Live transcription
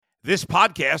This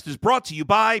podcast is brought to you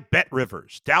by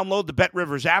BetRivers. Download the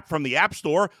BetRivers app from the App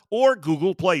Store or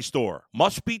Google Play Store.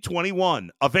 Must be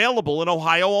 21. Available in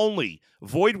Ohio only.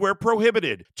 Void where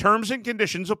prohibited. Terms and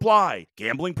conditions apply.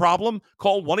 Gambling problem?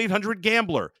 Call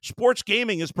 1-800-GAMBLER. Sports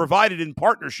gaming is provided in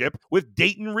partnership with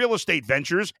Dayton Real Estate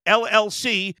Ventures,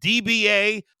 LLC,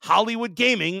 DBA, Hollywood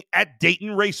Gaming at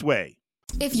Dayton Raceway.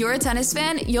 If you're a tennis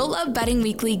fan, you'll love Betting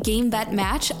Weekly Game Bet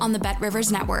Match on the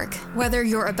BetRivers Network. Whether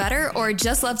you're a bettor or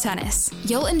just love tennis,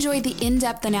 you'll enjoy the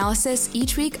in-depth analysis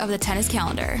each week of the tennis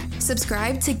calendar.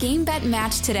 Subscribe to Game Bet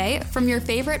Match today from your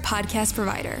favorite podcast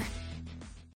provider.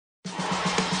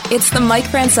 It's the Mike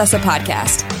Francesa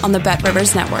Podcast on the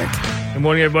BetRivers Network. Good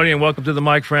morning, everybody, and welcome to the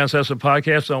Mike Francesa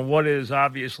Podcast on what is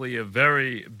obviously a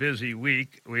very busy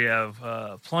week. We have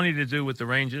plenty to do with the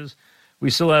Rangers. We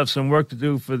still have some work to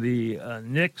do for the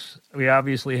Knicks. We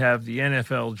obviously have the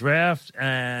NFL draft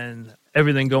and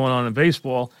everything going on in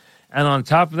baseball. And on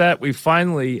top of that, we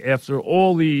finally, after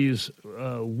all these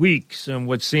weeks and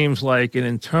what seems like an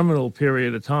interminable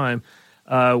period of time,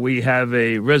 we have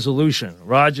a resolution.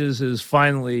 Rodgers is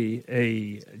finally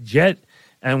a Jet,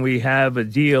 and we have a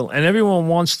deal. And everyone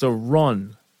wants to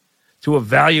run to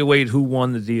evaluate who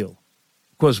won the deal,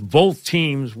 because both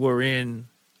teams were in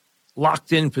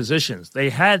locked-in positions. They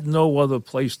had no other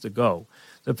place to go.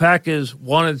 The Packers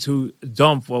wanted to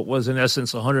dump what was, in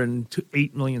essence,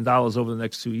 $108 million over the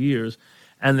next 2 years,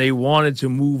 and they wanted to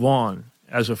move on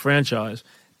as a franchise.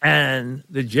 And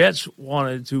the Jets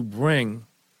wanted to bring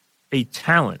a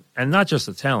talent, and not just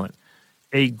a talent,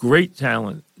 a great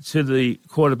talent to the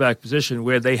quarterback position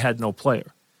where they had no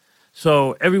player.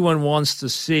 So everyone wants to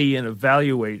see and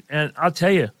evaluate. And I'll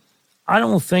tell you, I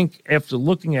don't think after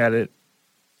looking at it,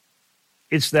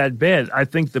 it's that bad. I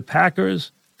think the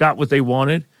Packers got what they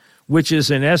wanted, which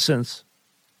is, in essence,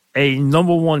 a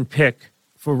number one pick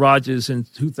for Rodgers in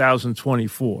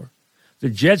 2024. The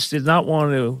Jets did not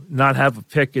want to not have a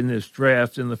pick in this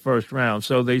draft in the first round,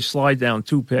 so they slide down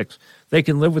 2 picks. They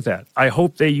can live with that. I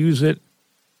hope they use it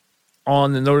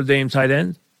on the Notre Dame tight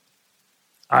end.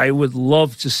 I would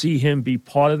love to see him be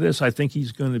part of this. I think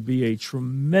he's going to be a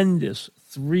tremendous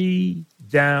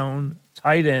 3-down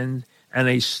tight end and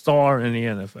a star in the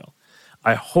NFL.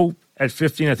 I hope at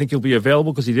 15, I think he'll be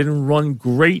available because he didn't run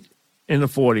great in the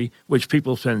 40, which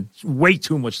people spend way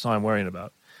too much time worrying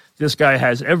about. This guy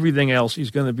has everything else.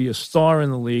 He's going to be a star in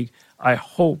the league. I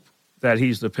hope that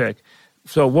he's the pick.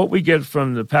 So what we get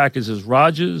from the Packers is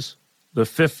Rodgers, the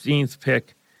 15th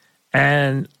pick,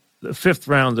 and the 5th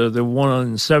rounder, the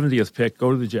 170th pick,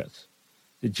 go to the Jets.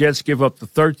 The Jets give up the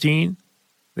 13.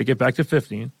 They get back to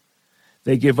 15.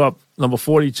 They give up number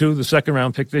 42, the 2nd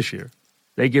round pick this year.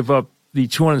 They give up the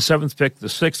 207th pick, the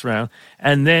 6th round,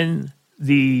 and then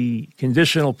the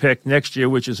conditional pick next year,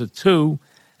 which is a 2,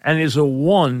 and is a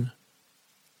 1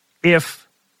 if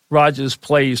Rodgers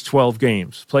plays 12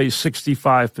 games, plays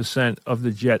 65% of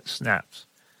the Jet snaps.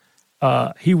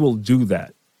 He will do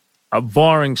that.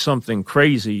 Barring something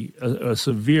crazy, a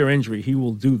severe injury, he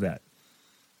will do that.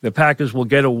 The Packers will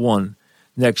get a 1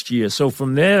 next year. So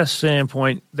from their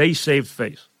standpoint, they saved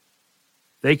face.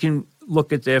 They can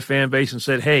look at their fan base and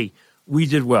say, hey, we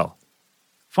did well.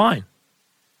 Fine.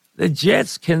 The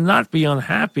Jets cannot be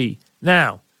unhappy.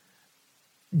 Now,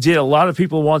 did a lot of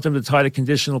people want them to tie the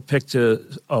conditional pick to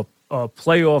a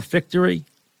playoff victory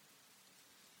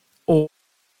or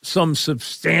some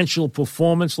substantial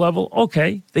performance level?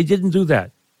 Okay, they didn't do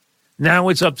that. Now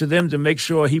it's up to them to make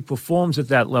sure he performs at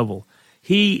that level.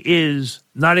 He is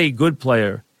not a good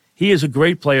player. He is a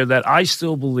great player that I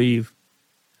still believe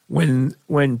when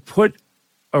put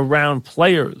around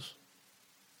players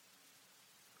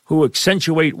who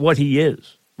accentuate what he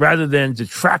is rather than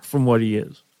detract from what he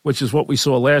is, which is what we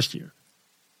saw last year,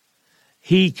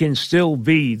 he can still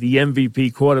be the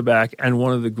MVP quarterback and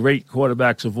one of the great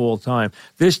quarterbacks of all time.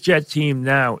 This Jet team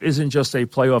now isn't just a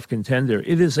playoff contender.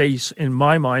 It is, in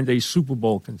my mind, a Super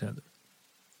Bowl contender.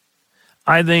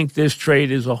 I think this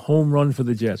trade is a home run for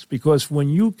the Jets because when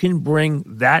you can bring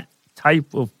that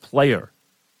type of player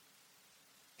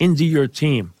into your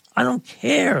team, I don't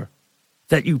care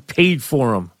that you paid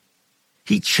for him.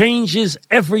 He changes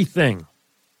everything.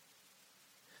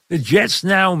 The Jets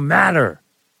now matter.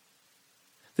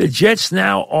 The Jets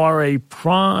now are a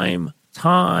prime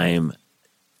time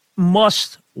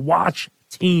must-watch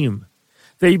team.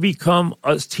 They become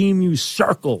a team you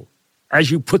circle as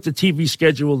you put the TV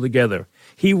schedule together.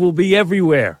 He will be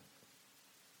everywhere.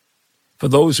 For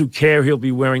those who care, he'll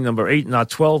be wearing number 8, not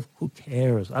 12. Who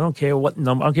cares? I don't care what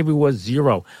number. I don't care if he wears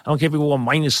 0. I don't care if he wore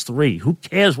 -3. Who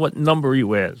cares what number he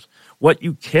wears? What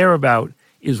you care about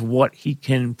is what he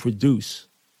can produce,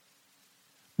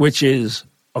 which is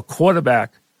a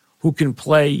quarterback who can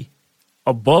play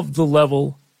above the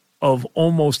level of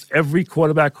almost every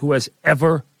quarterback who has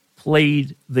ever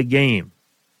played the game.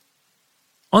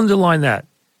 Underline that.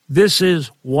 This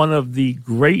is one of the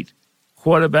great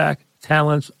quarterback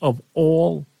talents of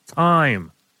all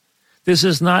time. This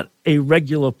is not a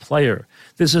regular player.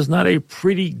 This is not a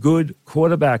pretty good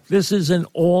quarterback. This is an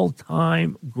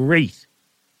all-time great.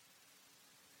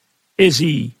 Is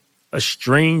he a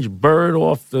strange bird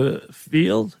off the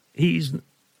field? He's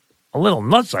a little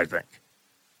nuts, I think.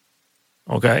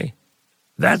 Okay?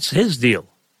 That's his deal.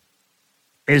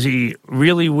 Is he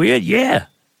really weird? Yeah.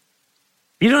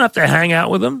 You don't have to hang out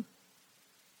with him.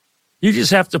 You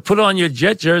just have to put on your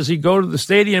Jet jersey, go to the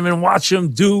stadium, and watch him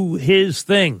do his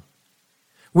thing,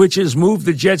 which is move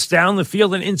the Jets down the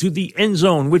field and into the end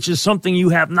zone, which is something you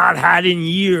have not had in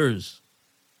years.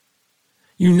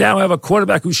 You now have a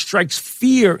quarterback who strikes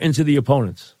fear into the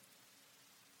opponents.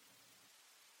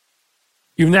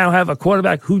 You now have a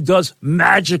quarterback who does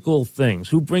magical things,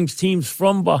 who brings teams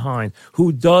from behind,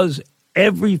 who does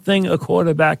everything a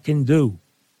quarterback can do.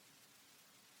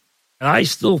 And I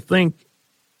still think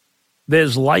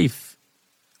there's life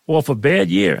off a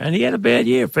bad year. And he had a bad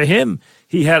year. For him,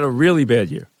 he had a really bad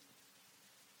year.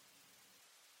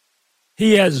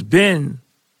 He has been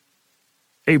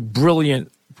a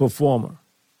brilliant performer.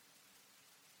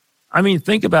 I mean,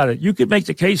 think about it. You could make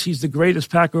the case he's the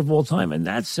greatest Packer of all time, and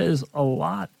that says a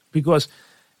lot because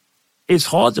it's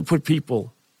hard to put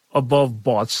people above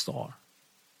Bart Starr.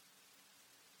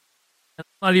 I'm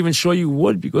not even sure you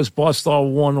would because Bart Starr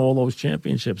won all those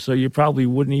championships, so you probably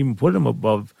wouldn't even put him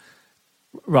above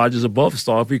Rodgers, above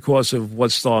Starr because of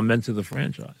what Starr meant to the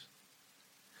franchise.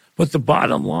 But the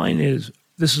bottom line is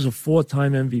this is a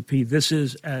 4-time MVP. This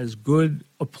is as good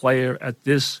a player at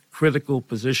this critical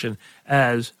position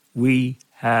as we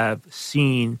have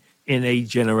seen in a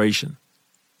generation.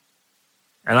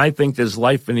 And I think there's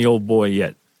life in the old boy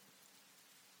yet.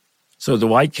 So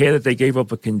do I care that they gave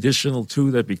up a conditional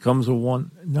 2 that becomes a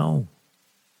 1? No.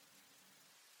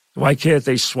 Do I care that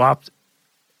they swapped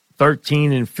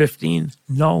 13 and 15?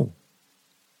 No.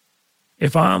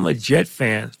 If I'm a Jet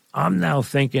fan, I'm now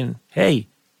thinking, hey,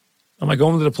 am I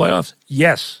going to the playoffs?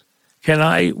 Yes. Can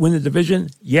I win the division?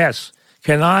 Yes.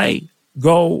 Can I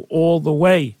go all the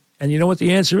way? And you know what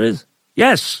the answer is?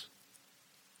 Yes.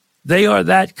 They are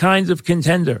that kind of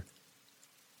contender.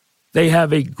 They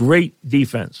have a great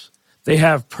defense. They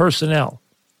have personnel.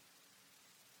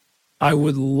 I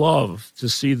would love to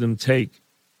see them take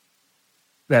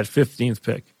that 15th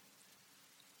pick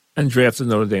and draft a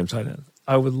Notre Dame tight end.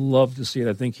 I would love to see it.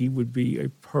 I think he would be a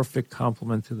perfect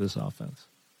complement to this offense.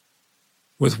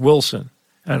 With Wilson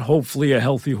and hopefully a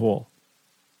healthy Hall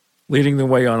leading the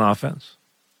way on offense.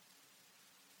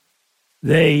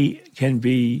 They can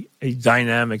be a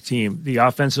dynamic team. The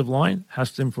offensive line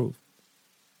has to improve.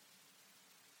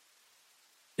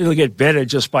 It'll get better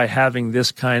just by having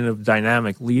this kind of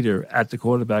dynamic leader at the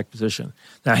quarterback position.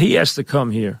 Now, he has to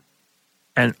come here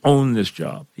and own this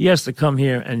job. He has to come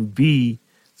here and be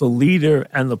the leader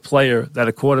and the player that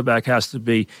a quarterback has to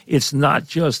be. It's not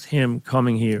just him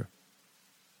coming here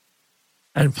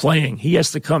and playing. He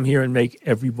has to come here and make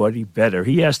everybody better.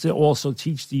 He has to also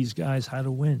teach these guys how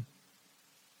to win.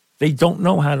 They don't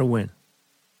know how to win.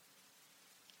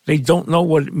 They don't know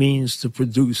what it means to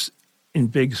produce in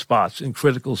big spots, in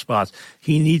critical spots.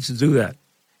 He needs to do that.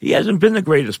 He hasn't been the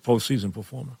greatest postseason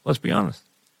performer. Let's be honest.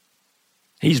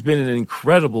 He's been an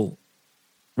incredible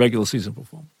regular season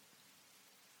performer.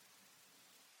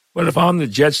 But if I'm the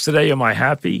Jets today, am I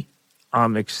happy?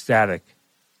 I'm ecstatic.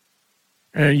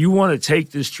 And you want to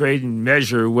take this trade and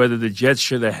measure whether the Jets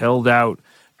should have held out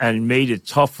and made it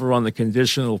tougher on the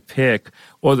conditional pick,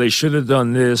 or they should have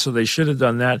done this, or they should have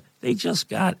done that. They just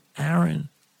got Aaron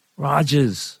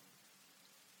Rodgers.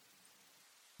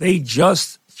 They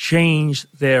just changed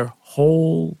their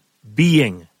whole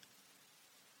being.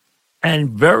 And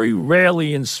very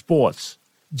rarely in sports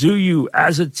do you,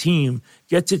 as a team,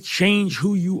 get to change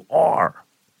who you are.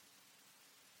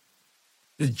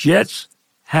 The Jets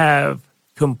have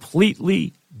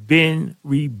completely been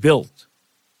rebuilt.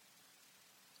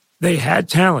 They had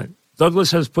talent.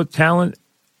 Douglas has put talent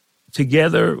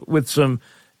together with some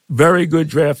very good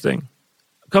drafting.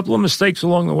 A couple of mistakes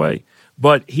along the way,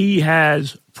 but he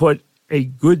has put a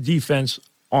good defense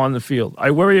on the field. I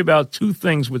worry about 2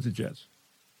 things with the Jets.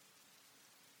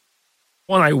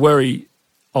 One, I worry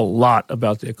a lot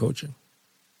about their coaching.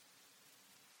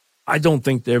 I don't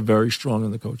think they're very strong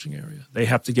in the coaching area. They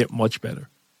have to get much better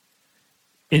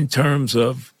in terms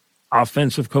of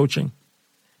offensive coaching,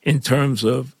 in terms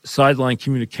of sideline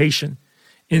communication,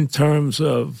 in terms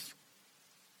of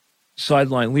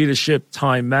sideline leadership,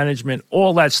 time management,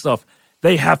 all that stuff.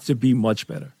 They have to be much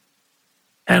better.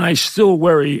 And I still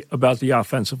worry about the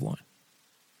offensive line.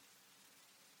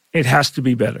 It has to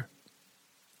be better.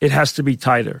 It has to be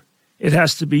tighter. It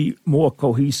has to be more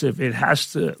cohesive. It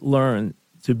has to learn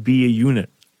to be a unit.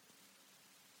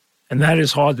 And that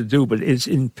is hard to do, but it's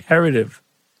imperative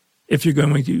if you're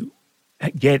going to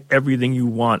get everything you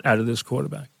want out of this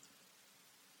quarterback.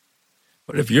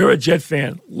 But if you're a Jet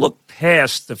fan, look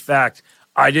past the fact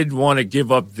I didn't want to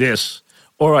give up this,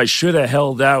 or I should have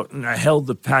held out and I held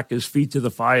the Packers' feet to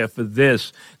the fire for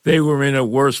this. They were in a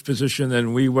worse position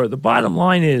than we were. The bottom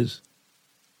line is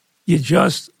you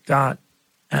just got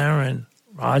Aaron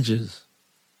Rodgers.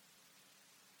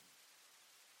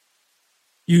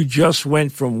 You just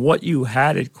went from what you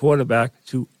had at quarterback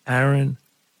to Aaron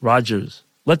Rodgers.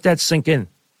 Let that sink in.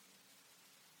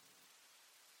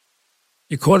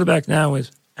 Your quarterback now is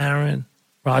Aaron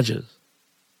Rodgers.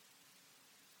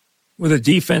 With a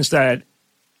defense that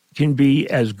can be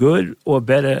as good or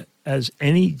better as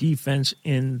any defense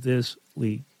in this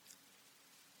league.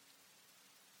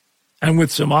 And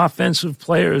with some offensive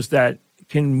players that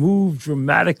can move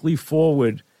dramatically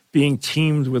forward being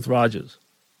teamed with Rodgers.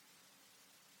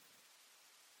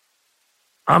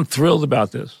 I'm thrilled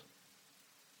about this.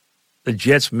 The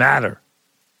Jets matter.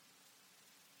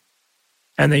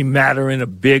 And they matter in a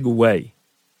big way.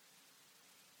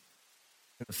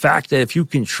 And the fact that if you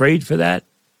can trade for that,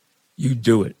 you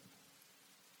do it.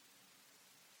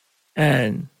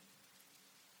 And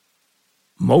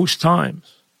most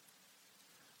times,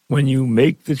 when you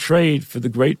make the trade for the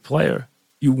great player,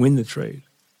 you win the trade.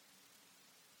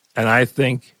 And I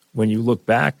think when you look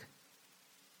back,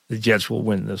 the Jets will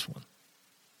win this one.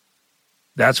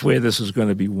 That's where this is going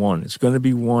to be won. It's going to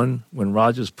be won when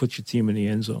Rodgers puts your team in the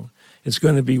end zone. It's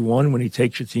going to be won when he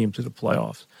takes your team to the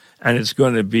playoffs. And it's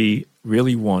going to be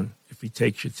really won if he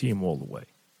takes your team all the way.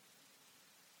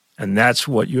 And that's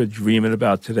what you're dreaming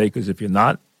about today, because if you're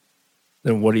not,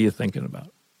 then what are you thinking about?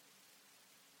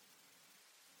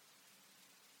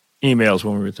 Emails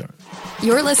when we return.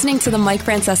 You're listening to the Mike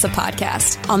Francesa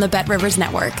podcast on the Bet Rivers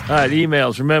Network. All right,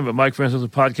 emails. Remember, Mike Francesa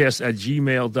podcast at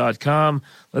gmail.com.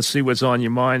 Let's see what's on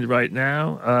your mind right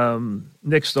now.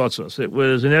 Nick starts us. It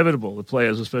was inevitable, the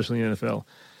players, especially in the NFL,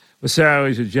 with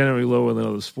salaries are generally lower than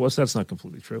other sports. That's not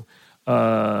completely true.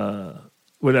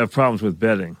 Would have problems with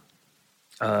betting.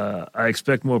 I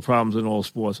expect more problems in all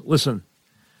sports. Listen,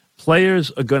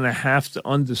 players are going to have to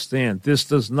understand this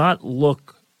does not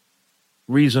look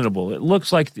reasonable. It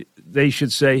looks like they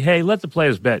should say, hey, let the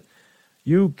players bet.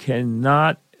 You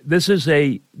cannot. This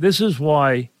is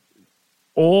why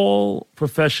all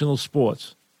professional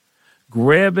sports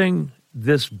grabbing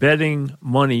this betting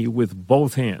money with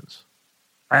both hands,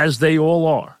 as they all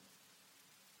are,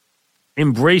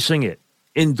 embracing it,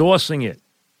 endorsing it,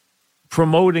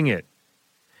 promoting it,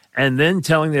 and then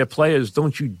telling their players,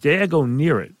 don't you dare go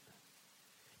near it,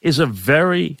 is a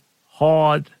very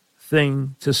hard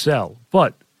thing to sell.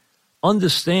 But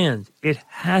understand, it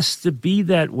has to be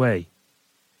that way.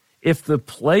 If the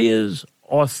players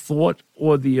are thought,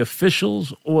 or the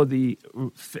officials or the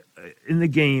in the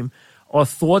game are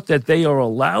thought that they are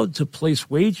allowed to place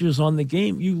wagers on the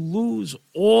game, you lose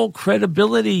all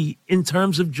credibility in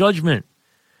terms of judgment.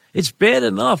 It's bad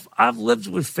enough. I've lived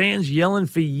with fans yelling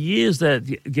for years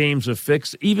that games are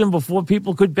fixed, even before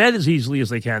people could bet as easily as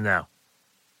they can now.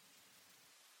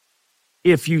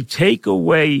 If you take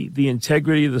away the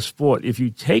integrity of the sport, if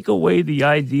you take away the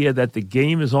idea that the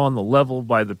game is on the level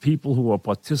by the people who are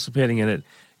participating in it,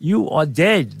 you are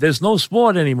dead. There's no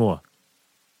sport anymore.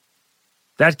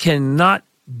 That cannot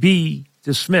be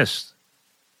dismissed.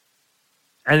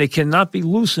 And it cannot be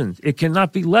loosened. It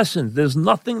cannot be lessened. There's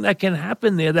nothing that can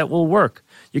happen there that will work.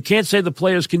 You can't say the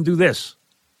players can do this,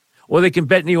 or they can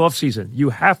bet in the offseason. You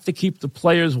have to keep the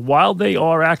players, while they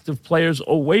are active players,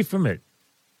 away from it.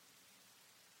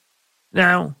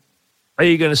 Now, are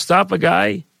you going to stop a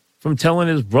guy from telling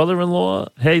his brother-in-law,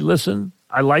 hey, listen,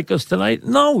 I like us tonight?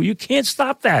 No, you can't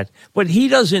stop that. But he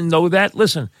doesn't know that.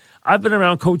 Listen, I've been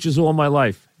around coaches all my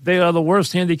life. They are the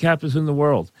worst handicappers in the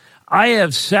world. I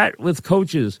have sat with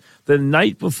coaches the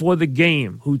night before the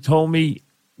game who told me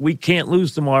we can't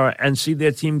lose tomorrow and see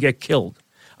their team get killed.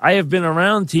 I have been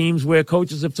around teams where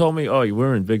coaches have told me, oh,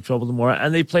 we're in big trouble tomorrow,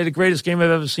 and they play the greatest game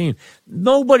I've ever seen.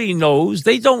 Nobody knows.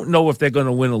 They don't know if they're going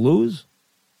to win or lose.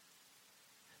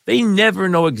 They never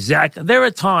know exactly. There are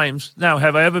times, now,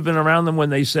 have I ever been around them when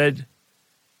they said,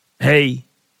 hey,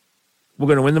 we're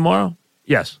going to win tomorrow?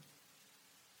 Yes.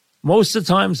 Most of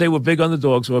the times they were big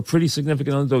underdogs, or pretty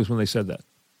significant underdogs when they said that.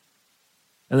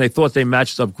 And they thought they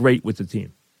matched up great with the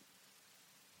team.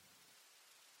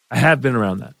 I have been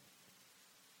around that.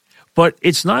 But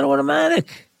it's not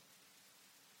automatic.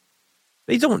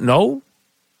 They don't know.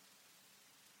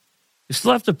 You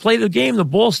still have to play the game. The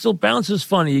ball still bounces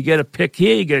funny. You get a pick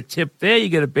here, you get a tip there, you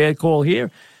get a bad call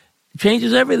here. It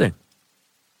changes everything.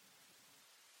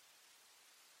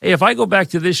 Hey, if I go back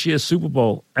to this year's Super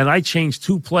Bowl and I change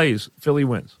 2 plays, Philly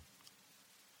wins.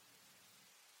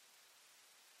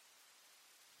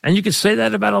 And you could say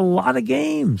that about a lot of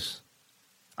games.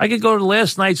 I could go to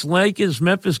last night's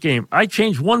Lakers-Memphis game. I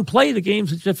changed 1 play. The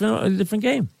game's a different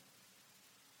game.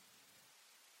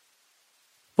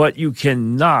 But you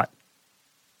cannot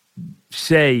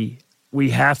say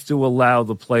we have to allow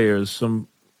the players some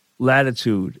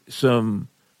latitude, some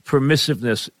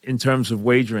permissiveness in terms of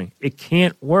wagering. It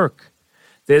can't work.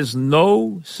 There's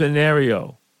no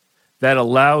scenario that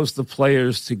allows the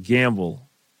players to gamble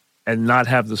and not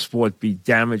have the sport be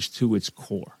damaged to its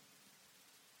core.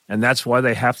 And that's why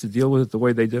they have to deal with it the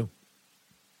way they do.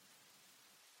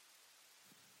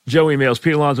 Joe emails,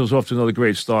 Pete Alonso's off to another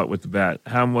great start with the bat.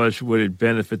 How much would it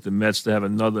benefit the Mets to have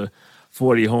another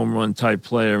 40 home run type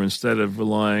player instead of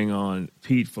relying on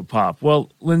Pete for pop? Well,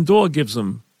 Lindor gives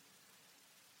them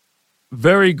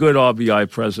very good RBI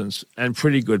presence and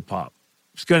pretty good pop.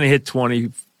 He's going to hit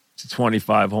 20 to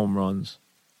 25 home runs,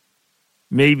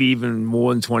 maybe even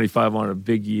more than 25 on a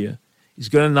big year. He's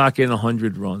going to knock in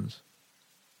 100 runs.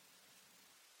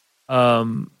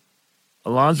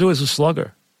 Alonso is a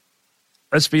slugger.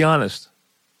 Let's be honest.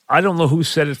 I don't know who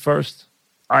said it first.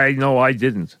 I know I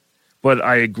didn't. But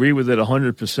I agree with it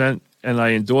 100%, and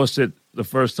I endorsed it the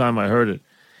first time I heard it.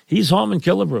 He's Harmon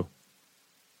Killebrew.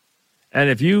 And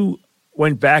if you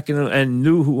went back and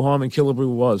knew who Harmon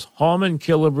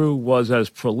Killebrew was as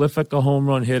prolific a home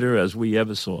run hitter as we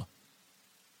ever saw.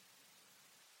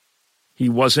 He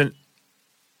wasn't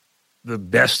the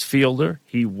best fielder.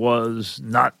 He was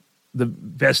not the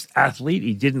best athlete.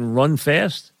 He didn't run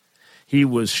fast. He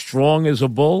was strong as a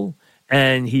bull,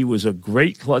 and he was a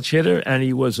great clutch hitter, and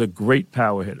he was a great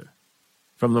power hitter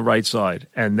from the right side.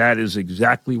 And that is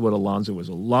exactly what Alonso is.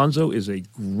 Alonso is a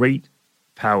great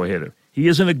power hitter. He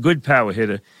isn't a good power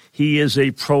hitter. He is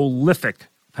a prolific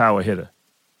power hitter.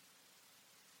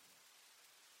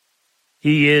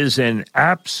 He is an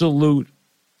absolute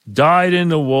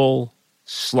dyed-in-the-wool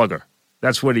slugger.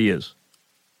 That's what he is.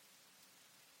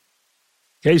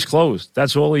 Case closed.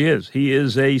 That's all he is. He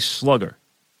is a slugger.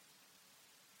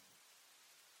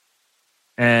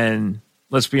 And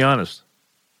let's be honest.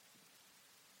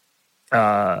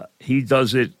 He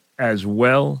does it as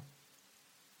well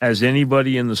as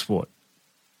anybody in the sport.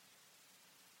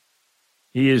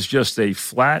 He is just a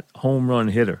flat home run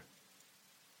hitter.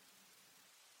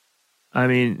 I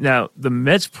mean, now, the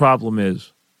Mets' problem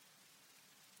is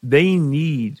they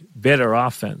need better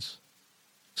offense.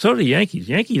 So do the Yankees.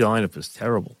 Yankee lineup is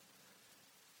terrible.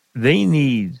 They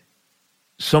need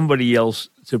somebody else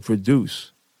to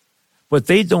produce. But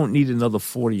they don't need another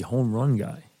 40 home run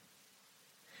guy.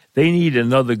 They need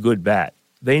another good bat.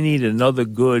 They need another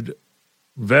good,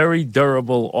 very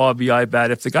durable RBI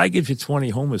bat. If the guy gives you 20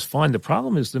 homers, fine. The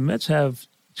problem is the Mets have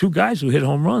 2 guys who hit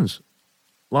home runs,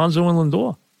 Alonso and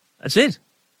Lindor. That's it.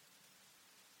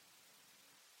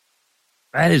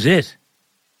 That is it.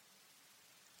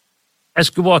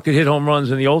 Escobar could hit home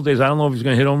runs in the old days. I don't know if he's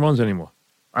going to hit home runs anymore.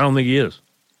 I don't think he is.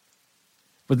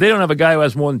 But they don't have a guy who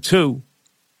has more than 2.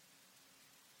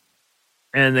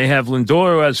 And they have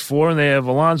Lindor who has 4, and they have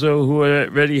Alonso who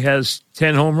already has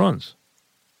 10 home runs.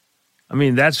 I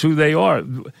mean, that's who they are.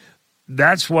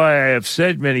 That's why I have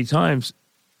said many times,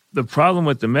 the problem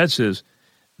with the Mets is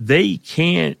they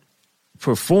can't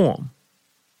perform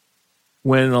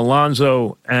when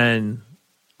Alonso and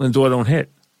Lindor don't hit.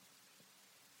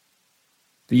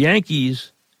 The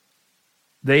Yankees,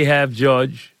 they have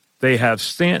Judge, they have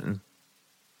Stanton,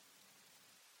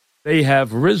 they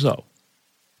have Rizzo,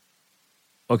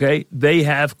 okay? They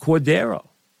have Cordero,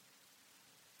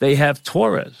 they have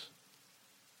Torres.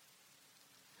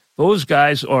 Those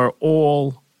guys are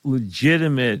all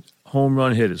legitimate home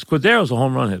run hitters. Cordero's a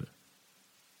home run hitter.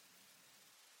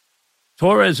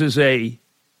 Torres is a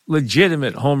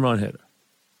legitimate home run hitter.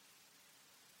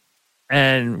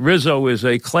 And Rizzo is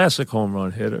a classic home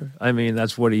run hitter. I mean,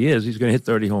 that's what he is. He's going to hit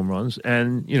 30 home runs.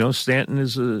 And, you know, Stanton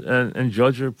is and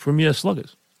Judge are premier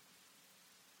sluggers.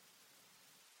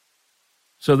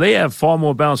 So they have far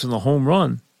more balance in the home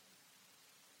run.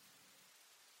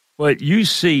 But you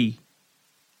see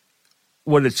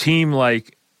what a team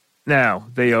like, now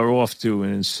they are off to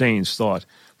an insane start.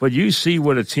 But you see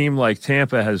what a team like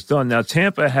Tampa has done. Now,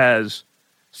 Tampa has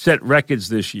set records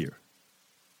this year.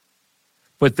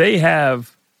 But they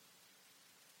have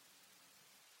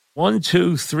 1,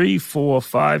 2, 3, 4,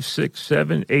 5, 6,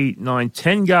 7, 8, 9,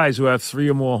 10 guys who have 3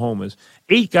 or more homers,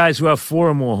 8 guys who have 4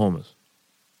 or more homers.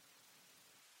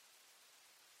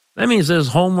 That means there's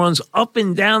home runs up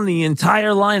and down the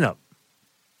entire lineup.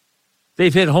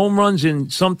 They've hit home runs in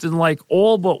something like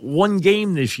all but one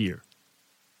game this year.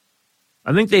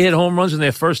 I think they hit home runs in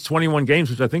their first 21 games,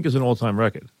 which I think is an all-time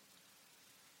record.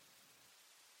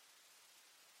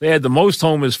 They had the most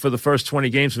homers for the first 20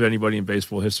 games of anybody in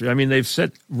baseball history. I mean, they've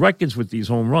set records with these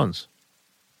home runs.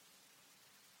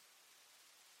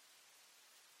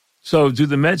 So do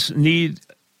the Mets need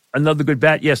another good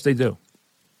bat? Yes, they do.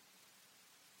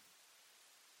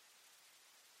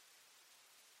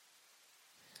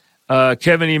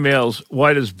 Kevin emails,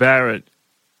 why does Barrett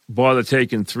bother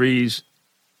taking threes?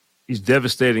 He's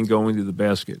devastating going to the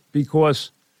basket. Because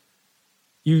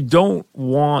you don't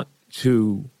want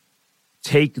to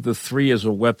take the three as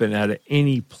a weapon out of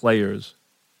any player's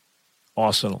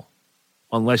arsenal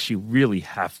unless you really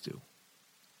have to.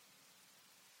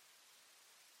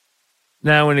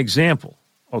 Now, an example,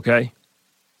 okay?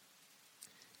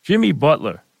 Jimmy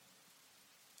Butler,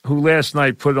 who last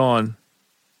night put on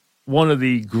one of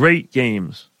the great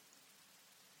games.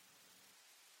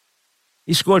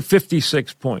 He scored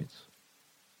 56 points.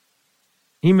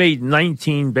 He made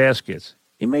 19 baskets.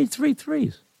 He made 3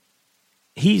 threes.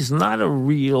 He's not a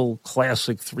real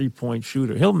classic three-point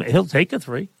shooter. He'll take a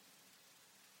three.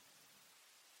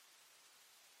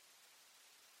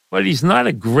 But he's not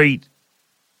a great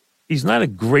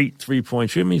three-point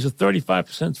shooter. I mean, he's a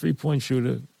 35% three-point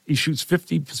shooter. He shoots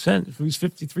 50%. He's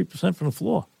 53% from the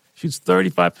floor. Shoots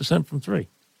 35% from three.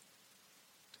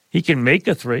 He can make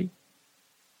a three.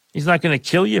 He's not going to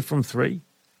kill you from three.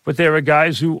 But there are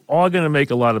guys who are going to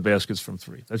make a lot of baskets from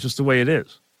three. That's just the way it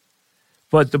is.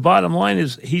 But the bottom line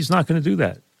is he's not going to do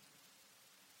that.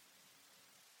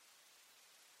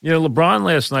 You know, LeBron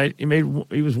last night,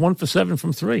 he was 1 for 7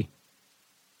 from three.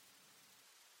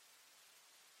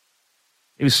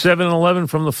 He was 7 and 11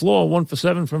 from the floor, 1 for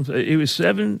 7 from. He was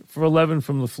 7 for 11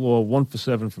 from the floor, 1 for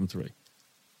 7 from three.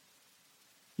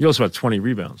 He also had 20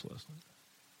 rebounds last night.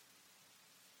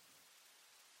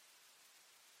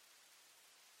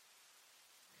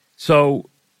 So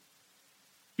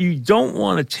you don't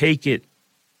want to take it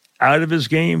out of his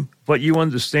game, but you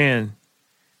understand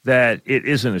that it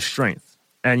isn't a strength.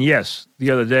 And yes,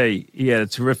 the other day he had a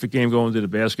terrific game going to the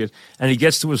basket, and he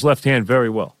gets to his left hand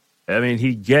very well. I mean,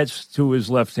 he gets to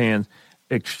his left hand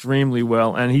extremely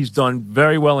well, and he's done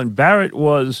very well. And Barrett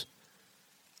was,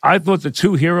 I thought the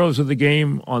two heroes of the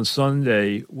game on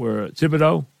Sunday were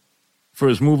Thibodeau for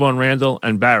his move on Randall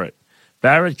and Barrett.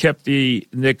 Barrett kept the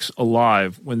Knicks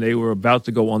alive when they were about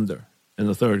to go under in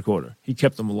the third quarter. He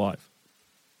kept them alive.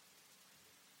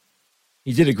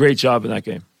 He did a great job in that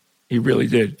game. He really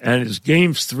did. And his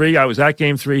games 3, I was at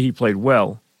game 3, he played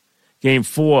well. Game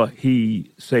 4,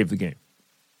 he saved the game.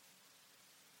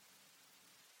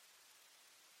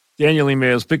 Daniel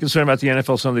emails, big concern about the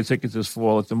NFL Sunday ticket this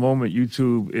fall. At the moment,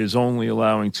 YouTube is only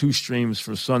allowing 2 streams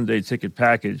for Sunday ticket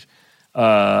package.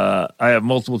 I have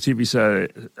multiple TV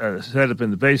set up in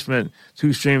the basement.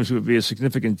 2 streams would be a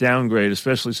significant downgrade,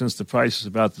 especially since the price is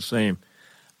about the same.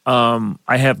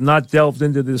 I have not delved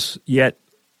into this yet.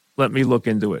 Let me look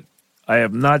into it. I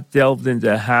have not delved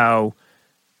into how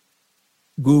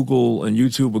Google and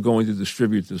YouTube are going to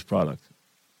distribute this product.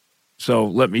 So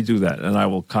let me do that, and I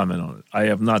will comment on it. I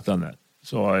have not done that,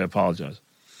 so I apologize.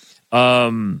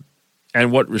 And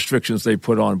what restrictions they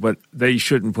put on, but they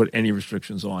shouldn't put any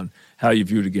restrictions on how you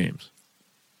view the games.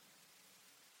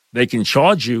 They can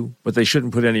charge you, but they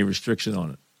shouldn't put any restriction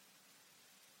on it.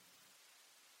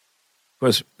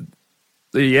 Because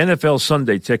the NFL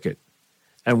Sunday ticket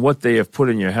and what they have put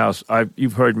in your house,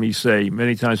 you've heard me say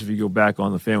many times if you go back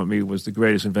on the Fan With Me, was the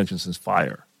greatest invention since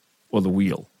fire or the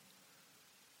wheel.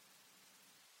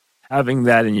 Having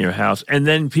that in your house. And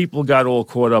then people got all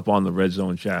caught up on the Red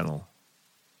Zone channel.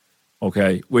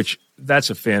 Okay, which that's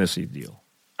a fantasy deal.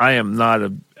 I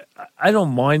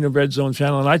don't mind the Red Zone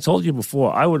channel. And I told you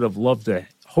before, I would have loved to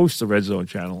host the Red Zone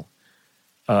channel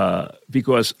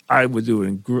because I would do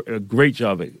a great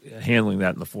job at handling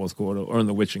that in the fourth quarter or in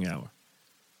the witching hour.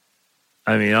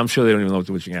 I mean, I'm sure they don't even know what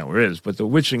the witching hour is, but the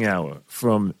witching hour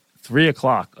from 3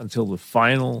 o'clock until the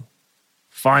final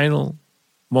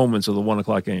moments of the 1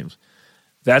 o'clock games,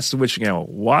 that's the witching hour.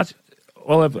 What?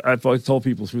 Well, I've told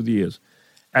people through the years,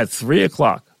 at 3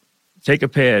 o'clock, take a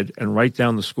pad and write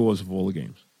down the scores of all the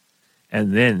games.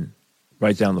 And then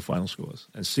write down the final scores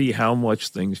and see how much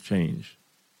things change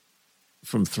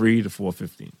from 3 to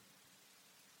 4:15.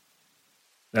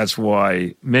 That's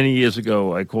why many years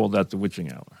ago I called that the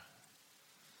witching hour.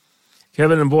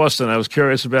 Kevin in Boston, I was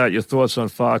curious about your thoughts on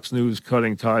Fox News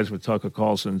cutting ties with Tucker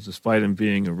Carlson despite him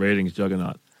being a ratings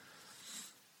juggernaut.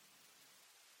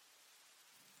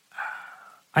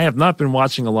 I have not been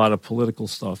watching a lot of political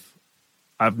stuff.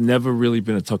 I've never really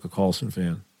been a Tucker Carlson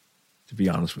fan, to be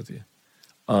honest with you.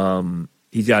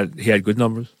 He had good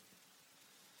numbers.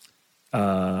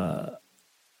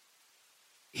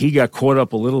 He got caught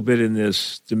up a little bit in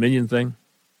this Dominion thing.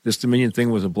 This Dominion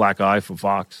thing was a black eye for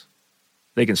Fox.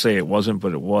 They can say it wasn't,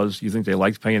 but it was. You think they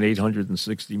liked paying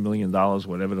 $860 million,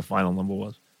 whatever the final number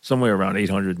was? Somewhere around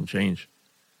 800 and change.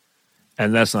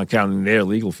 And that's not counting their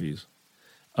legal fees.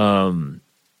 So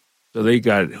they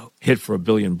got hit for $1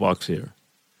 billion here.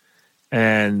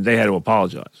 And they had to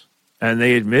apologize. And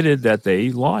they admitted that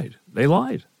they lied. They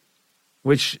lied.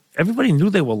 Which everybody knew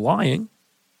they were lying.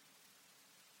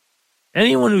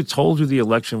 Anyone who told you the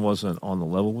election wasn't on the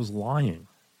level was lying.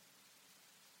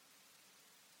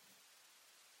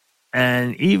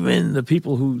 And even the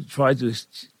people who tried to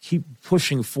keep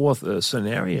pushing forth a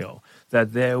scenario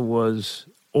that there was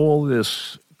all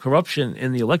this corruption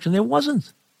in the election, there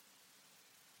wasn't.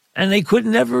 And they could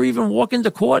never even walk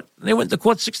into court. They went to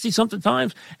court 60-something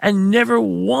times and never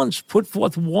once put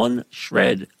forth one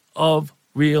shred of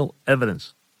real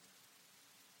evidence.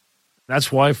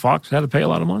 That's why Fox had to pay a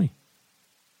lot of money.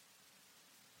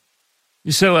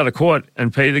 You settle out of court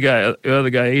and pay the other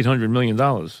guy $800 million.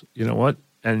 You know what?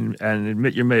 And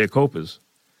admit your mea culpas.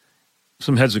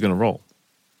 Some heads are going to roll.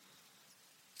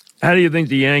 How do you think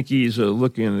the Yankees are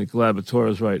looking at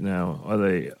Galabatoris right now? Are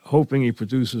they hoping he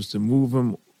produces to move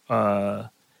him,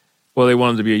 or they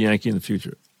want him to be a Yankee in the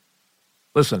future?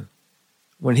 Listen,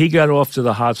 when he got off to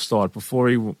the hot start before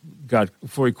he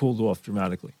cooled off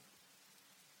dramatically,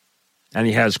 and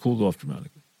he has cooled off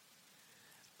dramatically,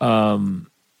 I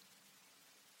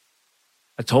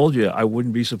told you I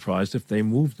wouldn't be surprised if they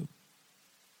moved him.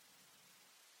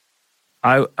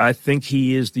 I think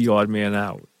he is the odd man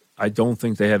out. I don't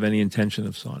think they have any intention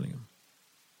of signing him.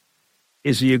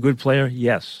 Is he a good player?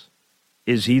 Yes.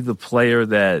 Is he the player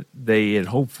that they had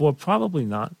hoped for? Probably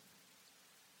not.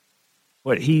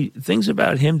 But things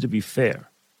about him, to be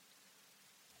fair.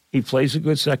 He plays a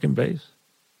good second base.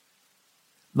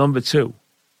 Number two,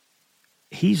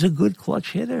 he's a good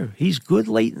clutch hitter. He's good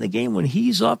late in the game. When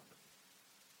he's up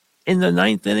in the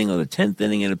 9th inning or the 10th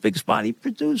inning in a big spot, he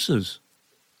produces.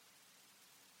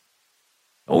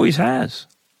 Always has.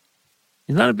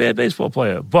 He's not a bad baseball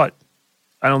player, but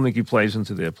I don't think he plays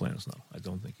into their plans, no. I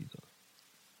don't think he does.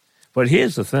 But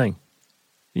here's the thing.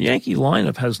 The Yankee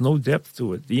lineup has no depth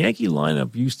to it. The Yankee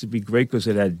lineup used to be great because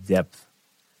it had depth.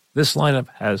 This lineup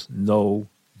has no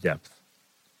depth.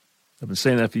 I've been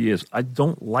saying that for years. I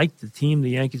don't like the team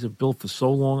the Yankees have built for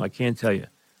so long. I can't tell you.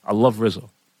 I love Rizzo.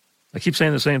 I keep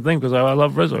saying the same thing because I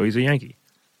love Rizzo. He's a Yankee.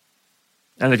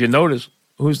 And if you notice,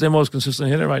 who's their most consistent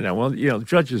hitter right now? Well,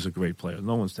 Judge is a great player.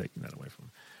 No one's taking that away from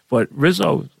him. But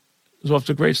Rizzo is off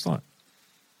to a great start.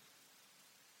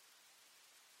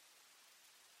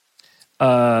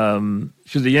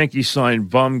 Should the Yankees sign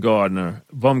Bumgarner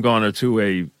to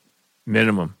a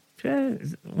minimum? Yeah,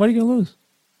 what are you going to lose?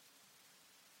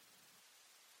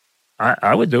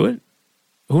 I would do it.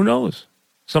 Who knows?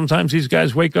 Sometimes these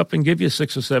guys wake up and give you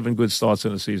 6 or 7 good starts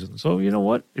in a season. So you know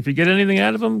what? If you get anything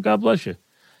out of them, God bless you.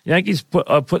 Yankees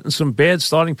are putting some bad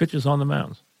starting pitchers on the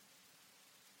mounds.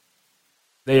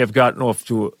 They have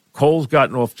Cole's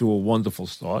gotten off to a wonderful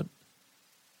start.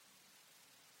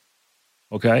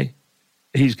 Okay?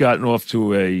 He's gotten off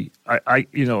to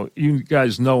you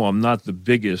guys know I'm not the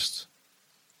biggest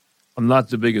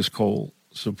Cole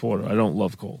supporter. I don't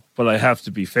love Cole. But I have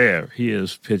to be fair. He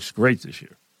has pitched great this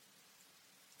year.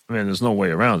 I mean, there's no way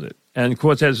around it. And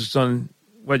Cortez has done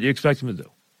what you expect him to do.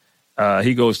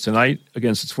 He goes tonight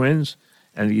against the Twins,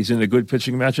 and he's in a good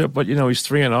pitching matchup. But, he's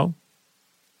 3-0,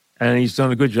 and he's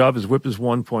done a good job. His whip is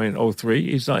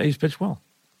 1.03. He's pitched well.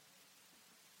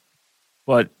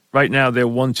 But right now they're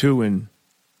 1-2 and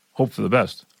hope for the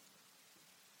best.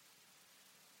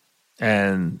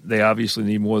 And they obviously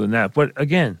need more than that. But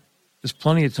again, there's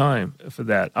plenty of time for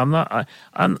that. I'm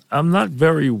not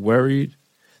very worried.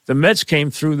 The Mets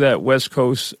came through that West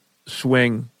Coast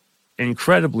swing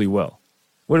incredibly well.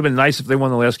 Would have been nice if they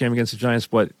won the last game against the Giants,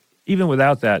 but even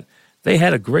without that, they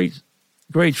had a great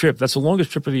trip. That's the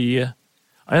longest trip of the year.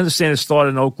 I understand it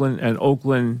started in Oakland, and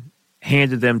Oakland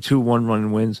handed them 2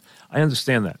 one-run wins. I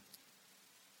understand that.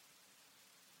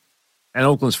 And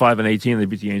Oakland's 5-18. They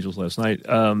beat the Angels last night.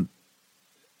 And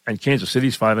Kansas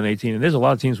City's 5-18. And there's a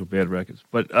lot of teams with bad records.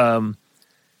 But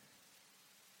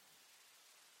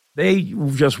they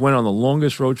just went on the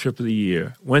longest road trip of the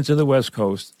year, went to the West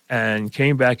Coast, and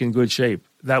came back in good shape.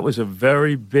 That was a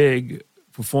very big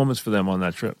performance for them on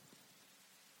that trip.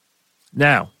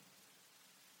 Now,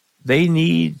 they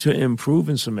need to improve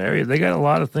in some areas. They got a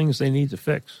lot of things they need to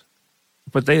fix,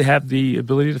 but they have the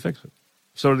ability to fix it.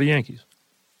 So do the Yankees.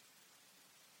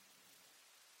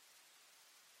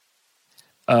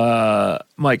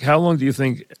 Mike, how long do you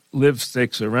think Liv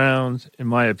sticks around? In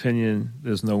my opinion,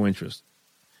 there's no interest.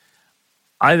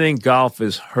 I think golf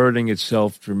is hurting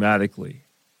itself dramatically.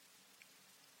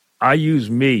 I use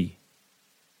me,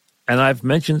 and I've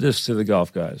mentioned this to the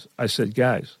golf guys. I said,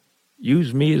 guys,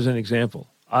 use me as an example.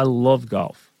 I love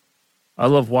golf. I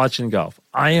love watching golf.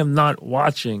 I am not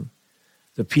watching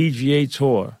the PGA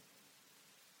Tour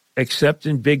except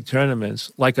in big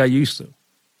tournaments like I used to.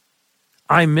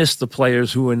 I miss the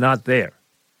players who are not there.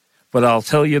 But I'll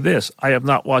tell you this, I have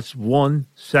not watched 1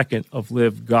 second of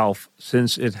Live Golf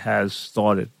since it has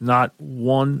started. Not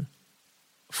one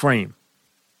frame.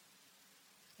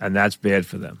 And that's bad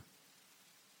for them.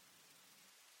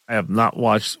 I have not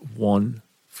watched one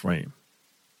frame.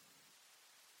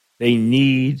 They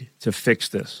need to fix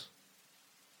this.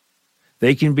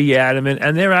 They can be adamant,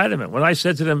 and they're adamant. When I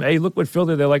said to them, hey, look what Phil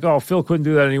did, they're like, oh, Phil couldn't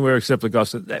do that anywhere except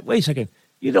Augusta. Wait a second.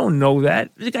 You don't know that.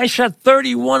 The guy shot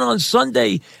 31 on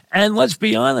Sunday, and let's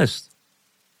be honest,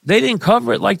 they didn't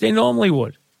cover it like they normally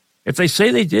would. If they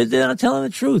say they did, they're not telling the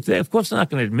truth. Of course, they're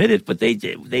not going to admit it, but they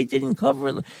did. They didn't cover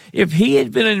it. If he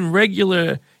had been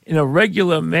in a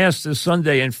regular Masters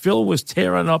Sunday and Phil was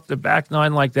tearing up the back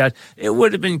nine like that, it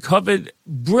would have been covered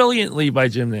brilliantly by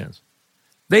Jim Nance.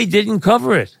 They didn't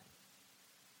cover it.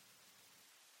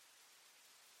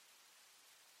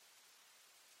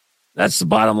 That's the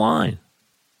bottom line.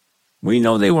 We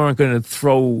know they weren't going to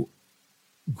throw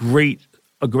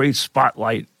a great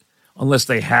spotlight unless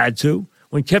they had to.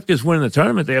 When Koepka's winning the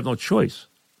tournament, they have no choice.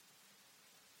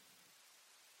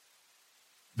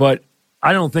 But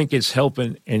I don't think it's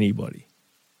helping anybody.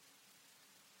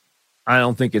 I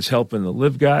don't think it's helping the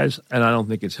Live guys, and I don't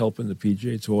think it's helping the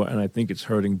PGA Tour, and I think it's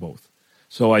hurting both.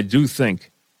 So I do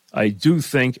think,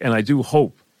 and I do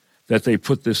hope that they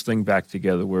put this thing back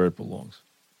together where it belongs.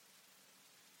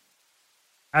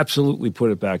 Absolutely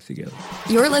put it back together.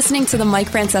 You're listening to the Mike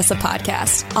Francesa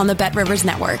podcast on the Bet Rivers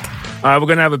Network. We're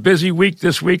going to have a busy week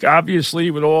this week,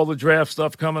 obviously, with all the draft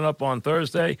stuff coming up on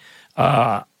Thursday.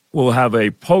 We'll have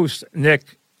a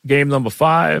post-Nick Game Number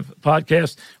 5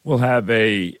 podcast. We'll have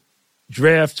a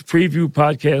draft preview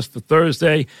podcast for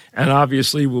Thursday. And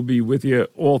obviously, we'll be with you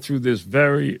all through this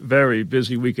very, very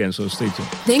busy weekend. So stay tuned.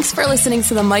 Thanks for listening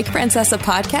to the Mike Francesa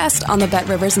podcast on the Bet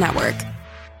Rivers Network.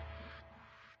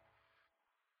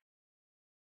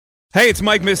 Hey, it's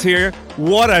Mike Miss here.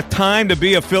 What a time to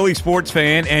be a Philly sports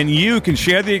fan, and you can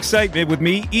share the excitement with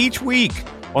me each week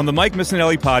on the Mike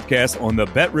Missinelli podcast on the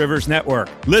Bet Rivers Network.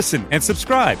 Listen and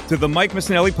subscribe to the Mike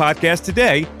Missinelli podcast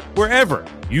today, wherever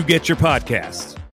you get your podcasts.